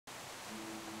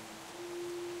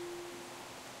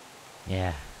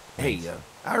Yeah. Hey,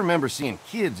 I remember seeing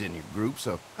kids in your group,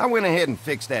 so I went ahead and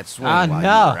fixed that swing Oh, while no.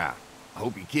 you were out. I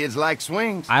hope you kids like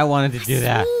swings. I wanted to do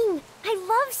that. Swing! I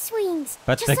love swings.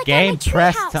 But just the like game at my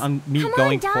pressed treehouse. on me Come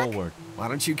going on, Doc. forward. Why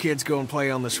don't you kids go and play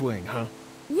on the swing, huh?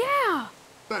 Yeah.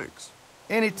 Thanks.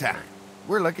 Anytime.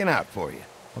 We're looking out for you.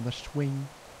 On the swing.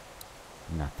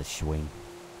 Not the swing.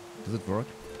 Does it work?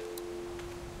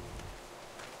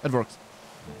 It works.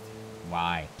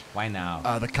 Why? Why now?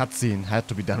 The cutscene had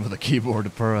to be done with a keyboard,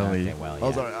 apparently. Okay, well, Oh,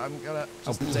 yeah. sorry. I'm gonna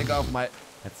just take off my...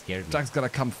 That scared me. Duck's gonna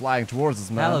come flying towards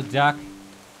us, man. Hello, duck.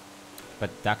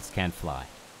 But ducks can't fly.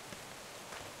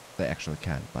 They actually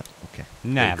can, but okay. Hey,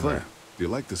 Never. Claire, do you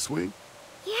like the swing?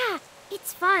 Yeah,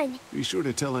 it's fun. Be sure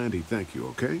to tell Andy thank you,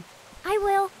 okay? I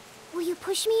will. Will you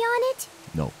push me on it?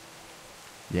 No.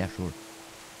 Yeah, sure.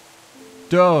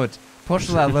 Dude, push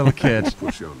that little kid.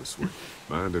 Push you on the swing.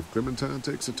 Mind if Clementine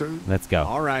takes a turn? Let's go.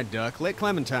 All right, Duck. Let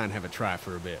Clementine have a try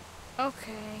for a bit.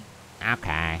 Okay.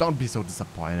 Okay. Don't be so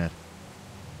disappointed.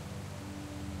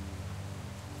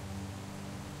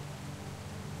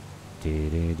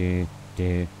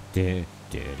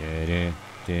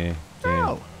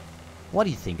 Oh. What do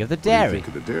you think of the What do you dairy? think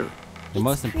of the dairy? The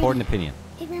most It's important pretty. opinion.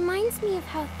 It reminds me of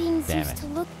how things Damn used it. to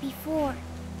look before.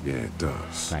 Yeah, it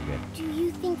does. Not good. Do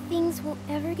you think things will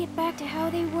ever get back to how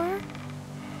they were?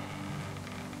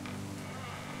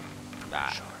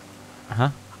 Uh-huh.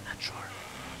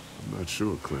 I'm not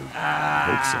sure, Clem. Hope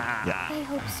so. Yeah, I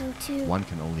hope so too. one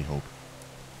can only hope.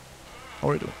 How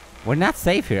are you doing? We're not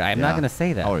safe here. I'm not Yeah. gonna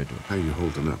say that. How are you doing? How you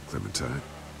holding up, Clementine?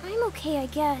 I'm okay, I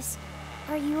guess.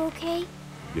 Are you okay?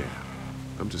 Yeah,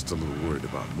 I'm just a little worried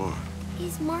about Mark.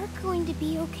 Is Mark going to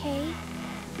be okay?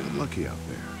 You're lucky out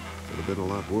there. Could have been a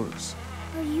lot worse.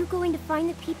 Are you going to find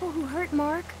the people who hurt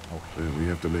Mark? And we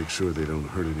have to make sure they don't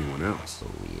hurt anyone else.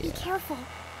 Be careful.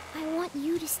 I want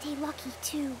you to stay lucky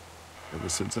too. Ever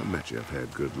since I met you, I've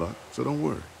had good luck, so don't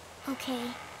worry. Okay.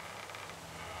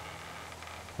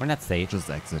 We're not safe. Just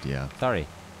exit, yeah. Sorry.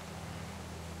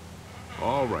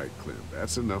 All right, Clem,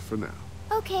 that's enough for now.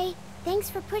 Okay. Thanks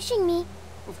for pushing me.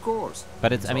 Of course.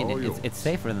 But it's, I all mean, yours. it's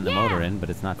safer than the Yeah. motor inn, but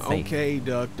it's not safe. Okay,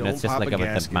 Duck. Don't That's just pop like a about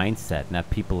the gasket. mindset, not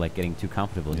people like getting too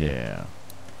comfortable here. Yeah.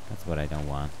 That's what I don't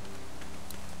want.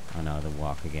 Oh no, the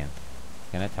walk again.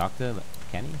 Can I talk to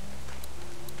Kenny?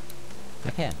 I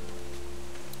can.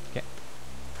 Okay.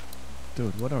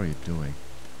 Dude, what are you doing?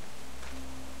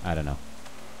 I don't know.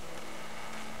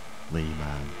 Lee,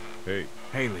 man. Hey,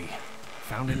 Haley,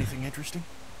 found anything interesting?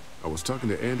 I was talking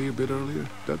to Andy a bit earlier.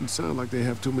 Doesn't sound like they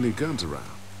have too many guns around.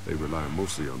 They rely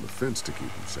mostly on the fence to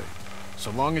keep them safe.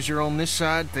 So long as you're on this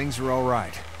side, things are all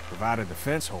right, provided the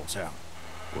fence holds out.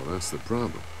 Well, that's the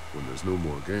problem. When there's no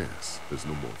more gas, there's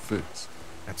no more fence.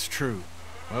 That's true.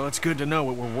 Well, it's good to know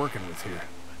what we're working with here.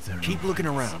 Keep looking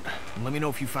around, and let me know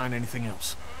if you find anything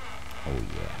else. Oh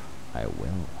yeah, I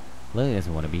will. Lily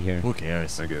doesn't want to be here. Who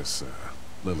cares? I guess,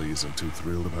 Lily isn't too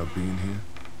thrilled about being here.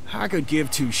 I could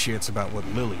give two shits about what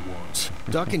Lily wants.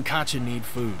 Duck and Katja need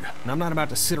food, and I'm not about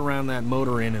to sit around that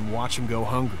motor inn and watch them go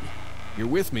hungry. You're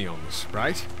with me on this,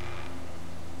 right?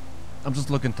 I'm just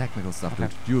looking technical stuff,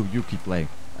 dude. You keep playing.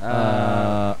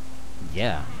 Yeah.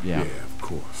 Yeah. Yeah, of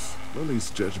course.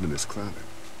 Lily's judgment is clouded,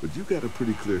 but you got a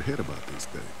pretty clear head about these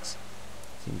things.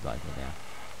 Seems like it, yeah.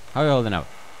 How are you holding out?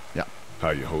 Yeah. How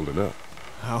you holding up?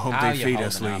 I hope How they you feed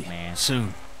us, holding Lee. up, man?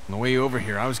 Soon. On the way over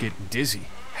here, I was getting dizzy.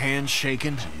 Hands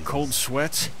shaking, cold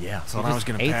sweats. Yeah. Thought You I was just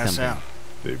gonna ate pass something. out.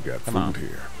 They've got Come food on.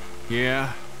 here.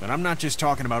 Yeah, but I'm not just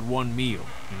talking about one meal,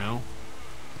 you know?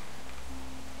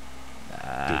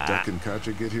 Did Duck and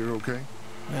Katja get here okay?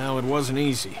 Well, it wasn't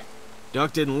easy.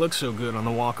 Duck didn't look so good on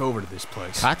the walk over to this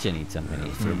place. Katja needs something. Well,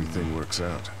 if everything works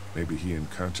out, maybe he and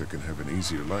Katja can have an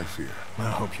easier life here.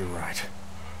 I hope you're right.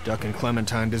 Duck and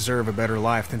Clementine deserve a better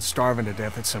life than starving to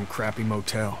death at some crappy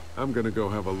motel. I'm gonna go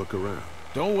have a look around.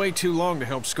 Don't wait too long to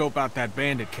help scope out that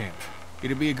bandit camp.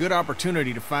 It'd be a good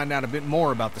opportunity to find out a bit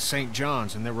more about the St.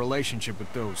 John's and their relationship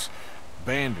with those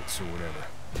bandits or whatever.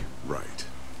 Right.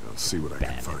 I'll see what I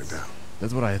can find out.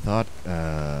 That's what I thought,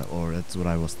 or that's what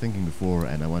I was thinking before,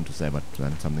 and I wanted to say, but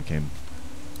then something came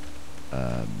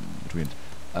between.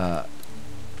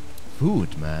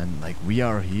 Food, man. Like, we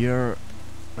are here.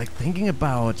 Like, thinking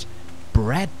about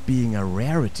bread being a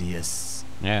rarity is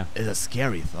a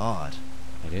scary thought.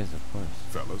 It is, of course.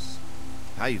 Fellas,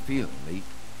 How you feeling, Lee?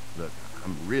 Look,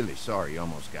 I'm really sorry you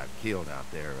almost got killed out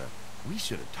there. We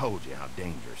should have told you how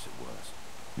dangerous it was.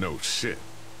 no shit.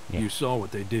 Yeah. You saw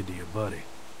what they did to your buddy.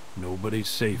 Nobody's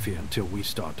safe here until we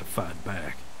start to fight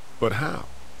back. But how?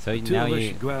 So Two now of us you.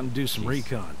 should go out and do some Jeez.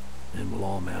 recon, and we'll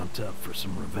all mount up for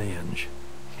some revenge.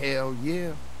 Hell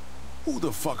yeah. Who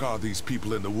the fuck are these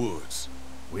people in the woods?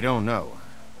 We don't know.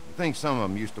 I think some of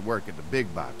them used to work at the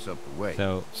big box up the way.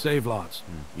 So Save lots.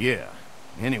 Yeah.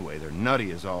 Anyway, they're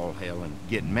nutty as all hell and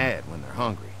get mad when they're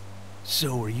hungry.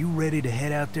 So are you ready to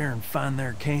head out there and find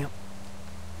their camp?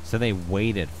 So they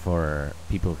waited for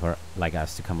people like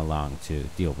us to come along to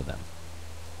deal with them.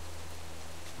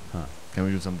 Huh. Can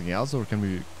we do something else, or can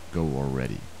we go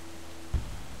already?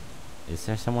 Is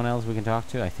there someone else we can talk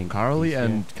to? I think Carly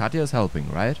and Katya is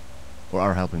helping, right? Or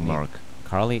are helping Mark?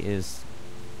 Carly is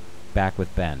back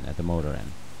with Ben at the motor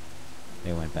inn.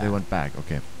 They went back. They went back,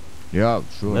 okay. Yeah,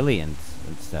 sure. Lily and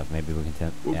stuff. Maybe we can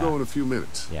tell. We'll go in a few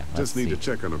minutes. Yeah, Just need to see.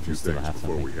 check on a few still things have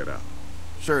before something. we head out.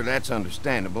 Sure, that's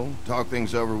understandable. Talk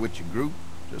things over with your group.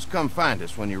 Just come find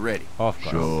us when you're ready. Of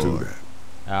course. Sure. Do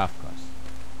that. Of course.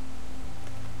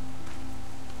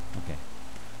 Okay.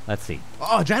 Let's see.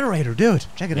 Oh, generator, dude.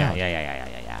 Check it out.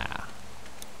 Yeah.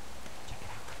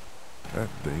 That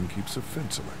thing keeps a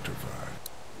fence electrified.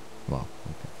 Wow.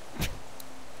 Okay.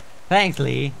 Thanks,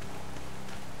 Lee.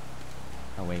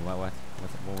 Oh wait, what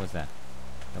was that?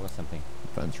 That was something.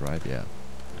 Fence, right? Yeah.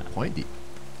 Pointy.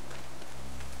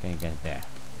 Can you get it there?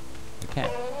 You can.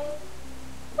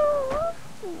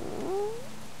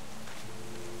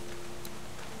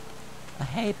 A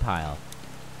hay pile.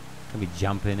 Can we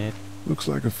jump in it? Looks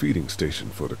like a feeding station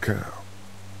for the cow.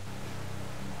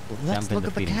 Let's Jump in look the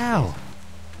at the feeding cow.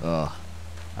 Ugh.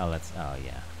 Oh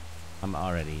yeah. I'm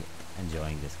already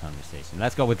enjoying this conversation.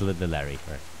 Let's go with the Larry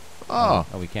first. Oh.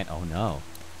 Oh, we can't. Oh no.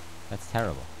 That's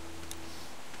terrible.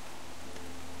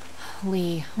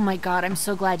 Lee, oh my god, I'm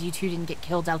so glad you two didn't get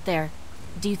killed out there.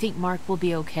 Do you think Mark will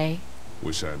be okay?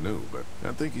 Wish I knew, but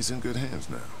I think he's in good hands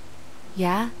now.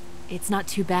 Yeah? It's not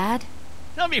too bad?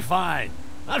 He'll be fine.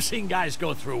 I've seen guys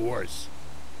go through worse.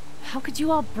 How could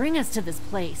you all bring us to this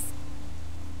place?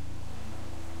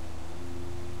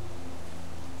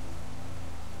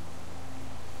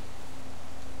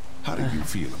 How do you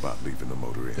feel about leaving the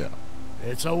motor inn? Yeah.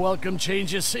 It's a welcome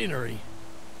change of scenery.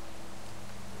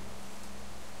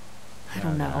 I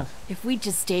don't know. If we'd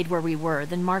just stayed where we were,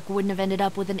 then Mark wouldn't have ended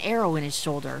up with an arrow in his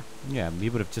shoulder. Yeah, we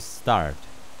would have just starved.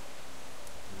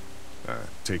 I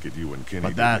take it you and Kenny But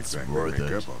didn't that's exactly worth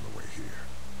make it. up on the way here.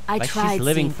 I Like, tried she's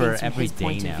living seeing for things from every his day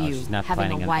point now. of view, She's not having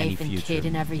planning a on any wife and future. kid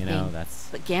and everything. You know, that's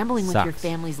But gambling with your sucks.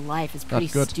 family's life is pretty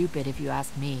good. stupid if you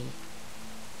ask me.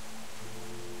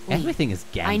 Lee, Everything is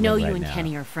gambling I know you right and now.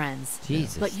 Kenny are friends.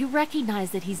 Jesus. But you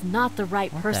recognize that he's not the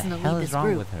right What person the to hell lead is this wrong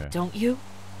group, with her? don't you?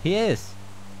 He is.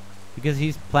 Because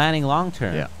he's planning long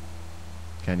term. Yeah.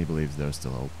 Kenny believes there's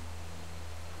still hope.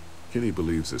 Kenny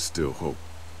believes there's still hope.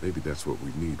 Maybe that's what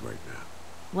we need right now.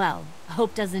 Well,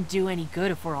 hope doesn't do any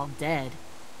good if we're all dead.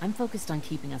 I'm focused on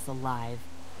keeping us alive.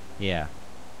 Yeah.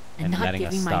 And not letting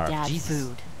us giving my starve. dad Jesus.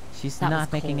 food. She's That not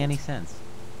was making cold. any sense.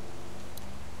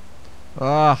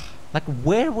 Ugh. Like,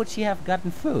 where would she have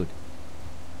gotten food?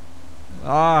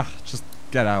 Just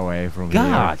get away from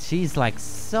God, here. she's like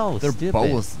so They're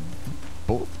stupid.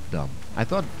 both dumb. I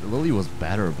thought Lily was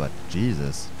better, but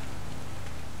Jesus.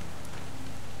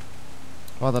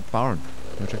 Oh, that barn.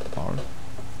 Can I check the barn?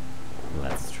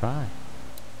 Let's try.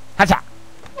 Hacha!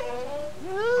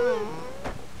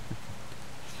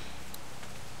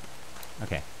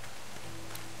 Okay.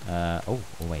 Oh,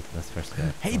 wait. Let's first go.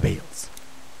 Hay bales.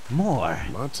 More.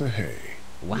 Lots of hay.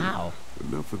 Wow.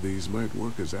 Enough of these might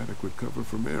work as adequate cover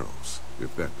from arrows,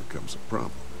 if that becomes a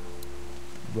problem.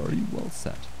 Very well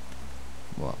said.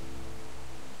 Well.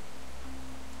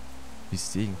 He's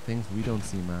seeing things we don't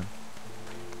see, man.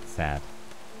 Sad.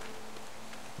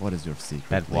 What is your secret?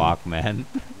 That Lee? walk, man.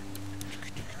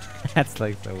 That's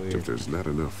like so If weird. there's not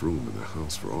enough room in the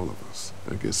house for all of us,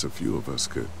 I guess a few of us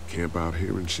could camp out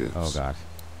here in shifts. Oh god.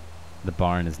 The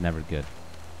barn is never good.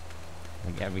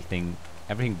 Like everything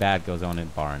bad goes on in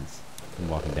barns in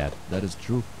Walking Dead. That is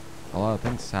true. A lot of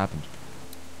things happened.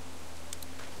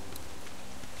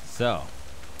 So,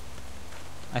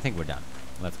 I think we're done.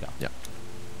 Let's go. Yeah.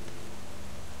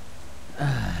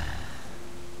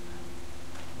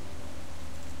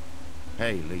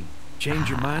 Hey, Lee. Change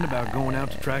your mind about going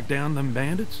out to track down them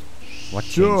bandits? What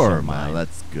changed Sure, your man. mind?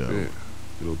 Let's go. Yeah,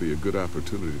 it'll be a good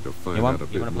opportunity to find You want- out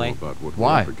a you bit wanna more play? about what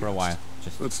Why? we're up For a against. while.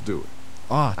 Just Let's do it.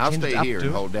 Oh, I'll change it stay up here and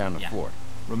too? hold down the Yeah. fort.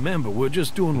 Remember, we're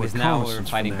just doing because now we're reconnaissance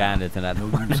for fighting now. bandits and I No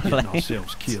don't use wanna getting play.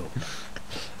 ourselves killed.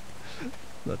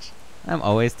 That's I'm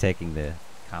always taking the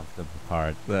comfortable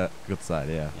part. the good side,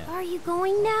 yeah. Yeah. Are you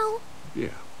going now? Yeah,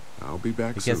 I'll be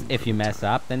back Because soon. if you mess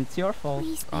up, then it's your fault.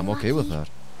 Please be I'm okay with lucky.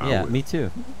 that. I Yeah, will. me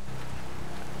too.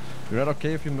 You're not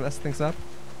okay if you mess things up?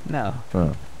 No,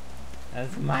 Oh.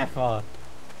 that's my fault.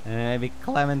 And maybe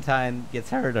Clementine gets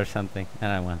hurt or something. I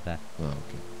don't want that. Oh, okay.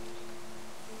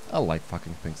 I like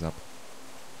fucking things up.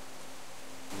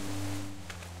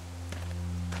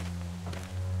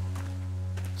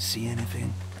 See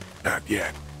anything? Not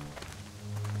yet.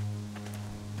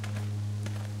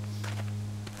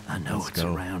 I know Let's it's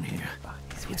go. around here.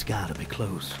 It's gotta be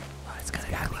close. Oh, it's gotta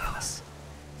be close.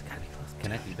 It's gotta be close.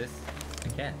 Can I do this? I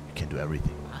can. You can do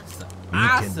everything. Awesome. You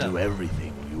Awesome. can do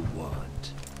everything you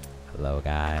want. Hello,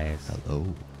 guys. Hello.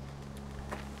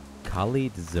 Kali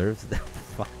deserves that.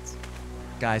 What?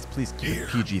 Guys, please keep Here. it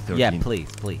PG-13. Yeah, please,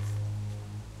 please.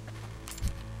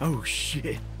 Oh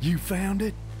shit! You found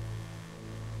it?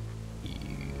 We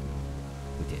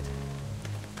did.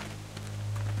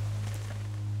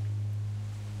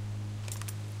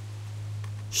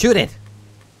 Shoot it!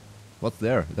 What's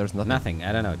there? There's nothing. Nothing.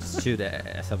 I don't know. Just shoot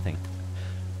something.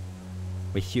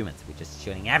 We're humans. We're just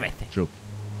shooting everything. True.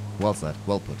 Well said.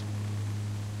 Well put.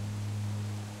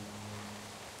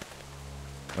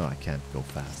 Oh, I can't go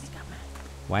fast.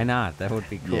 Why not? That would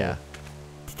be cool. Yeah.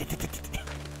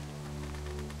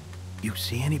 You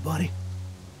see anybody?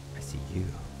 I see you.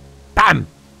 Bam!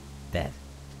 Dead.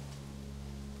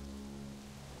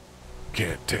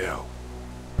 Can't tell.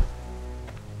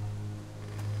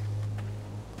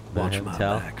 Let Watch him my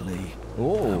tell. back, Lee.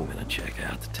 Oh. I'm gonna check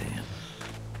out the tent.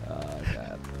 Oh,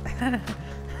 God.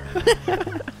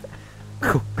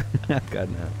 Cool. God,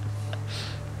 no.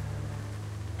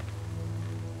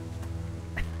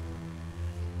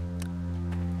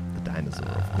 The dinosaur,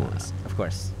 of course. Of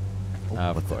course. Oh,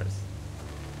 Of what's that? course.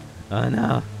 Oh,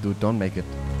 no. Dude, don't make it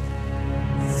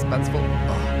suspenseful.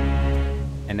 Oh.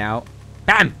 And now,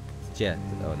 BAM! Shit.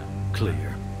 Oh, no.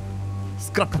 Clear.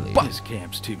 Scrap- This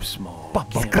camp's too small. Bah,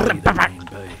 bah, Can't be the bah. main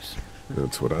base.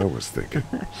 That's what I was thinking.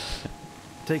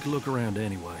 Take a look around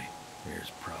anyway. There's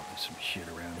probably some shit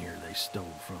around here they stole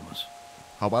from us.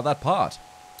 How about that pot?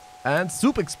 And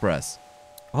Soup Express.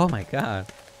 Oh, my God.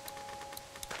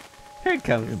 Here it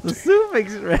comes. The Empty. Soup It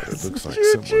Express. looks like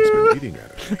someone's been eating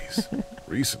at it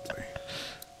recently.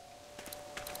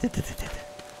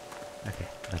 Okay,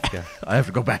 let's go. I have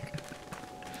to go back.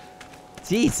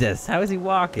 Jesus, how is he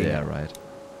walking? Yeah, right.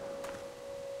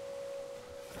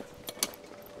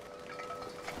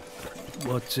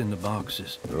 What's in the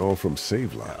boxes? They're all from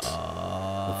save lots.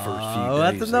 The first few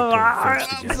what's days in they the carried box?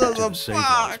 things together to the safe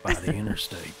house by the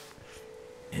interstate.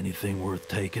 Anything worth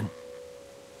taking?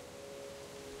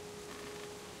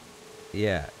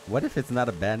 Yeah. What if it's not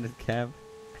a bandit camp?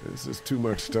 This is too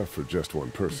much stuff for just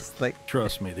one person. It's like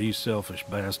Trust me, these selfish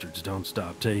bastards don't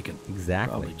stop taking.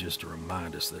 exactly. Probably just to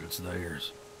remind us that it's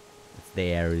theirs. It's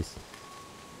theirs.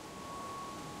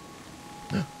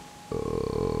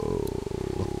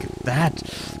 That.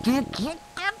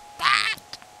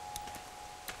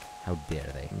 How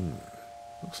dare they?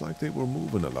 Looks like they were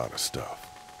moving a lot of stuff.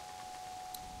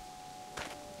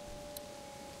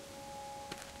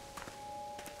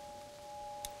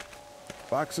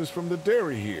 Boxes from the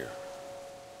dairy here.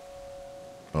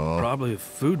 Oh. Probably the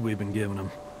food we've been giving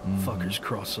them. Fuckers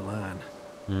cross the line.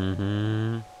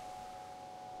 Mm-hmm.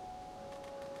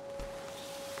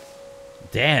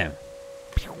 Damn.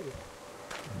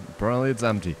 Apparently it's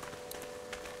empty.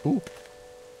 Ooh.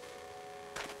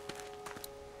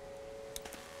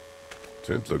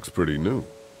 Tent looks pretty new.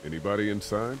 Anybody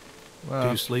inside?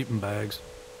 Two sleeping bags.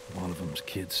 One of them's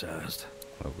kid-sized.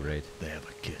 Oh, great. They have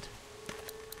a kid.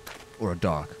 Or a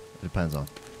dog. It depends on.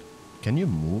 Can you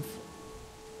move?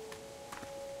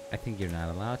 I think you're not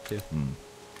allowed to. Hmm.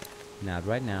 Not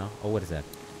right now. Oh, what is that?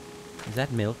 Is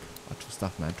that milk? Oh, true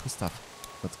stuff, man. True stuff.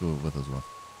 Let's go with this one.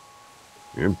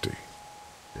 Empty.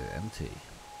 Empty.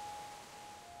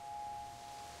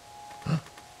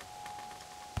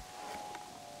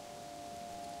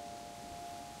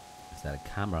 Is that a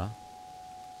camera?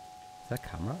 Is that a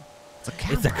camera? It's a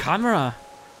camera. It's a camera!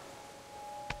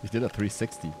 We did a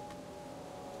 360.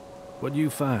 What'd you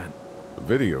find? A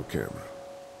video camera.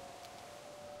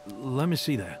 Let me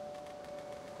see that.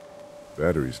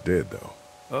 Battery's dead, though.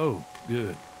 Oh,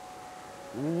 good.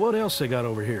 What else they got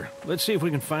over here? Let's see if we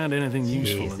can find anything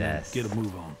useful and then Jesus. get a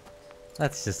move on.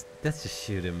 Let's just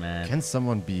shoot him, man. Can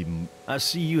someone be... I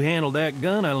see you handled that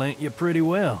gun I lent you pretty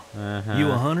well. Uh-huh. You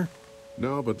a hunter?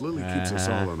 No, but Lily keeps us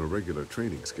all on a regular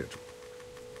training schedule.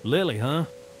 Lily, huh?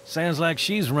 Sounds like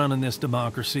she's running this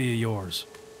democracy of yours.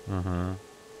 Uh-huh.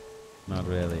 Not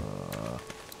really.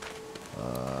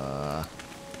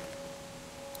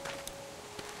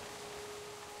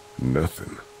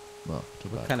 Nothing. Well, too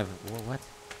What bad. kind of... What?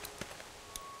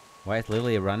 Why is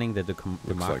Lily running the Looks like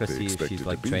they democracy if expected she's to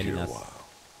like be training here a us? while.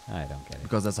 I don't get it.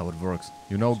 Because that's how it works.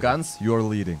 You know guns, you're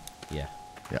leading. Yeah.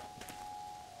 Yeah.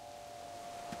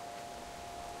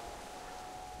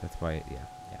 That's why, yeah,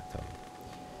 totally.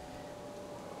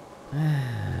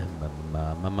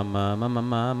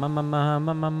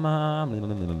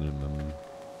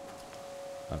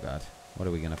 Oh god. What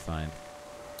are we gonna find?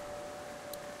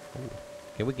 Ooh.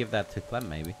 Can we give that to Clem,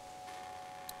 maybe?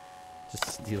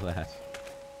 Just steal that.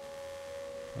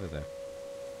 What is that?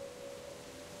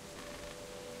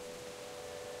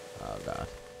 Oh, God.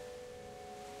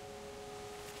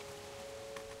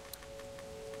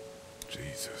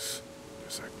 Jesus.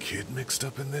 There's a kid mixed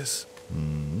up in this?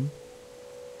 Hmm.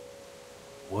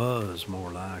 Was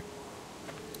more like.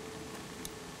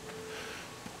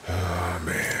 Oh,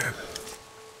 man.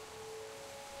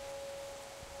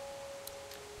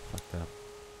 Fucked up.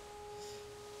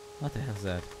 What the hell is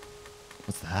that?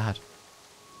 What's that?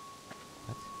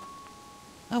 What?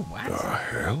 Oh, what? The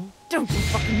hell? Don't you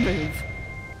fucking move.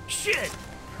 Shit!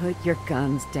 Put your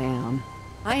guns down.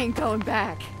 I ain't going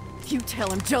back. You tell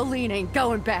him Jolene ain't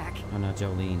going back. Oh, no,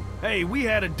 Jolene. Hey, we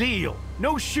had a deal.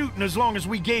 No shooting as long as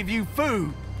we gave you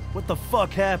food. What the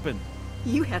fuck happened?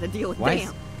 You had a deal with Why,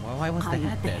 them. why was the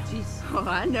hat there? Jeez. Oh,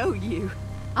 I know you.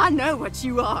 I know what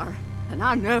you are. And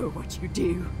I know what you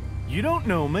do. You don't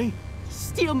know me.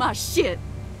 Steal my shit.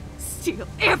 Steal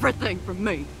everything from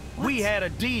me. We had a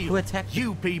deal. Who attacked you?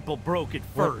 You people broke it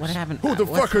first. What happened? Who the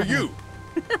What's fuck are happening? you?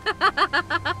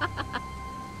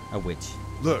 A witch.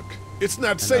 Look, it's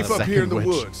not safe up here in the witch.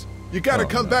 woods. You gotta Oh,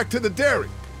 come no. back to the dairy.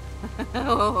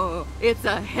 Oh, it's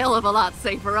a hell of a lot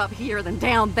safer up here than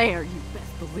down there, you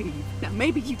best believe. Now,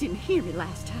 maybe you didn't hear me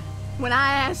last time. When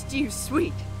I asked you,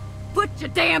 sweet, put your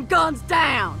damn guns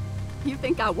down. You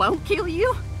think I won't kill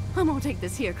you? I'm gonna take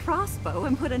this here crossbow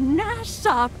and put a nice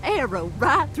sharp arrow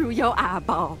right through your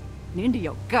eyeball and into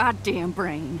your goddamn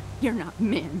brain. You're not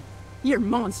men. You're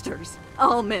monsters.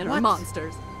 All men are What?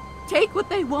 monsters. Take what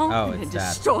they want Oh, and then it's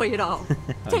that. destroy it all.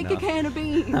 Take no. a can of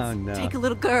beans. Oh, no. Take a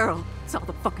little girl. It's all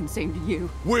the fucking same to you.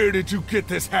 Where did you get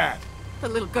this hat? The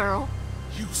little girl.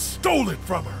 You stole it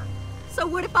from her. So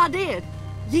what if I did?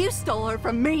 You stole her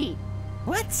from me.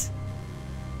 What?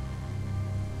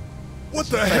 What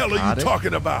the hell are you psychotic?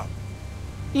 talking about?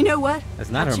 You know what? That's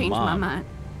not I've her changed my mom. mind.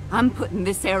 I'm putting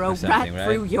this arrow Or something, right right?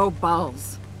 through your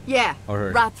balls. Yeah, Or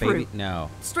her right baby? through. No.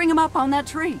 String them up on that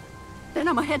tree. Then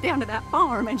I'm gonna head down to that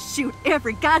farm and shoot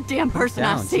every goddamn person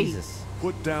I Down, see. Jesus.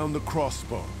 Put down the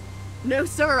crossbow. No,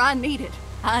 sir, I need it.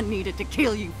 I need it to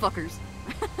kill you fuckers.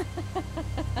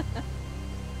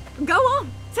 Go on.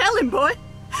 Tell him, boy.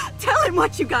 Tell him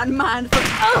what you got in mind for...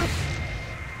 Ugh!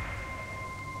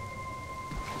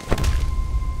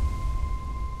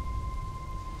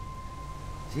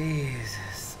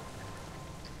 Jesus.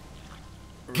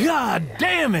 God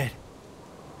damn it!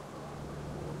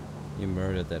 You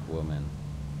murdered that woman.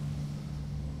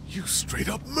 You straight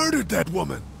up murdered that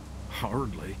woman.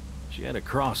 Hardly. She had a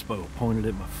crossbow pointed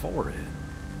at my forehead.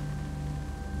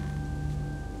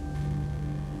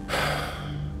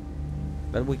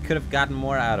 But we could have gotten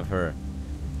more out of her.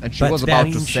 And she But was about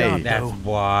that- to say, shot, That's though.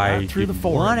 why Right through the you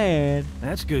forehead. wanted.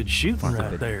 That's good shooting Fuck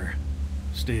right it. there.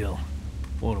 Still,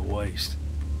 what a waste.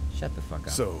 Shut the fuck up.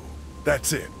 So,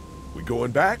 that's it. We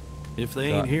going back? If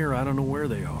they ain't here, I don't know where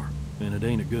they are. And it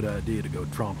ain't a good idea to go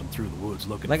tromping through the woods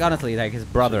looking Like for honestly, like his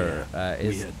brother them. We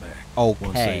is head back. okay.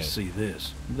 Once they see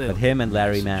this, But him and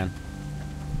Larry, man,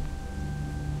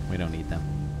 we don't need them.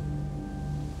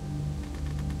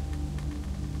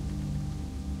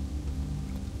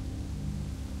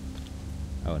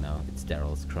 Oh no, it's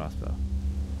Daryl's crossbow.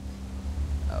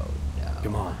 Oh no.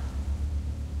 Come on.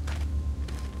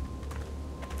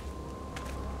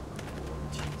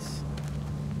 Jeez.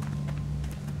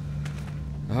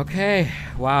 Okay.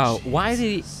 Wow. Why did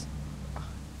he?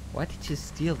 Why did you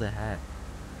steal the hat?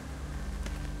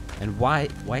 And why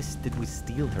did we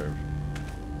steal her?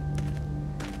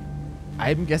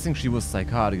 I'm guessing she was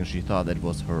psychotic and she thought that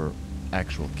was her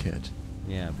actual kid.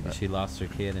 Yeah, because she lost her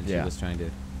kid and she yeah. was trying to.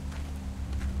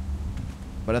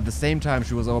 But at the same time,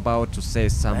 she was about to say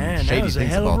some Man, that shady was a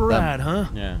things hell of about a them. ride, huh?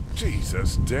 Yeah.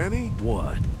 Jesus, Danny.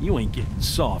 What? You ain't getting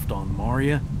soft on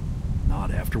Maria.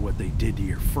 Not after what they did to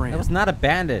your friend. That was not a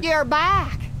bandit. You're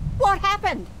back. What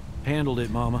happened? Handled it,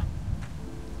 Mama.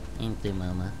 Empty,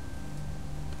 mama.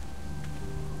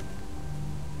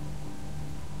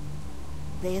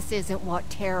 This isn't what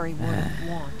Terry would have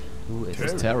wanted. Who is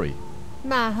It's it? Terry.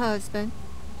 My husband.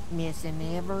 Miss him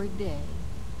every day.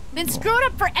 Then screw it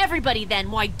up for everybody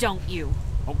then, why don't you?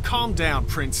 Oh, calm down,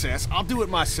 princess. I'll do it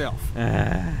myself.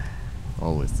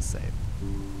 Always the same.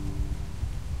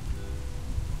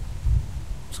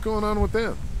 What's going on with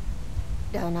them?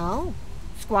 Dunno.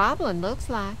 Squabbling looks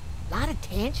like. Lot of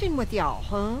tension with y'all,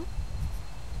 huh?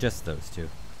 Just those two,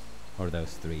 or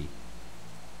those three.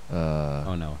 Uh,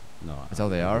 Oh no, no. That's how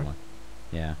they are? one.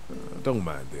 Yeah. Don't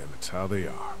mind them. It's how they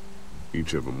are.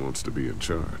 Each of them wants to be in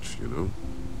charge, you know?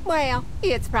 Well,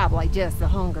 it's probably just the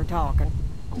hunger talking.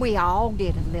 We all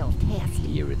did a little testing.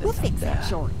 Hear the We'll fix that thunder.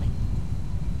 shortly.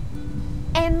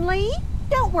 And Lee,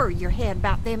 don't worry your head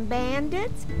about them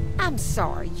bandits. I'm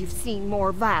sorry you've seen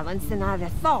more violence than I'd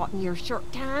have thought in your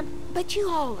short time, but you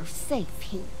all are safe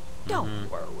here. Don't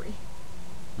worry.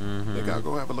 Think I'll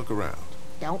go have a look around.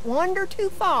 Don't wander too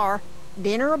far.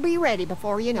 Dinner'll be ready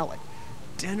before you know it.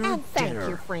 Dinner, And thank dinner.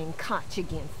 your friend Koch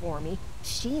again for me.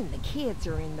 She and the kids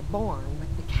are in the barn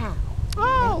with the cow.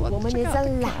 Oh, that let's woman check is out a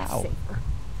the cow. lifesaver.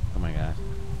 Oh my god.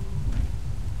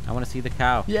 I want to see the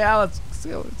cow. Yeah, let's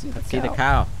see See the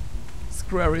cow.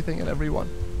 Screw everything and everyone.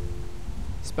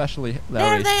 Especially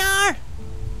Larry. There they are!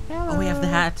 Hello. Oh, we have the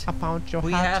hat. I found your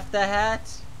We hat. have the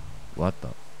hat. What the?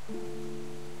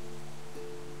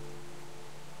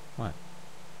 What?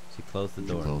 She closed the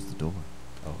door. Close the door.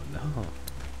 Oh no.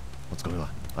 What's going on?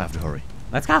 I have to hurry.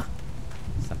 Let's go.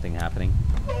 Something happening.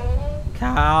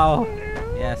 Cow.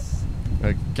 Yes.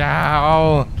 A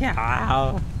cow.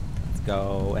 Cow. Let's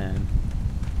go and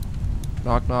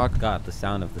Knock, knock. God, the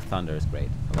sound of the thunder is great.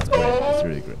 I That's love it. great. It's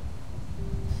really great.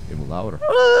 Even louder.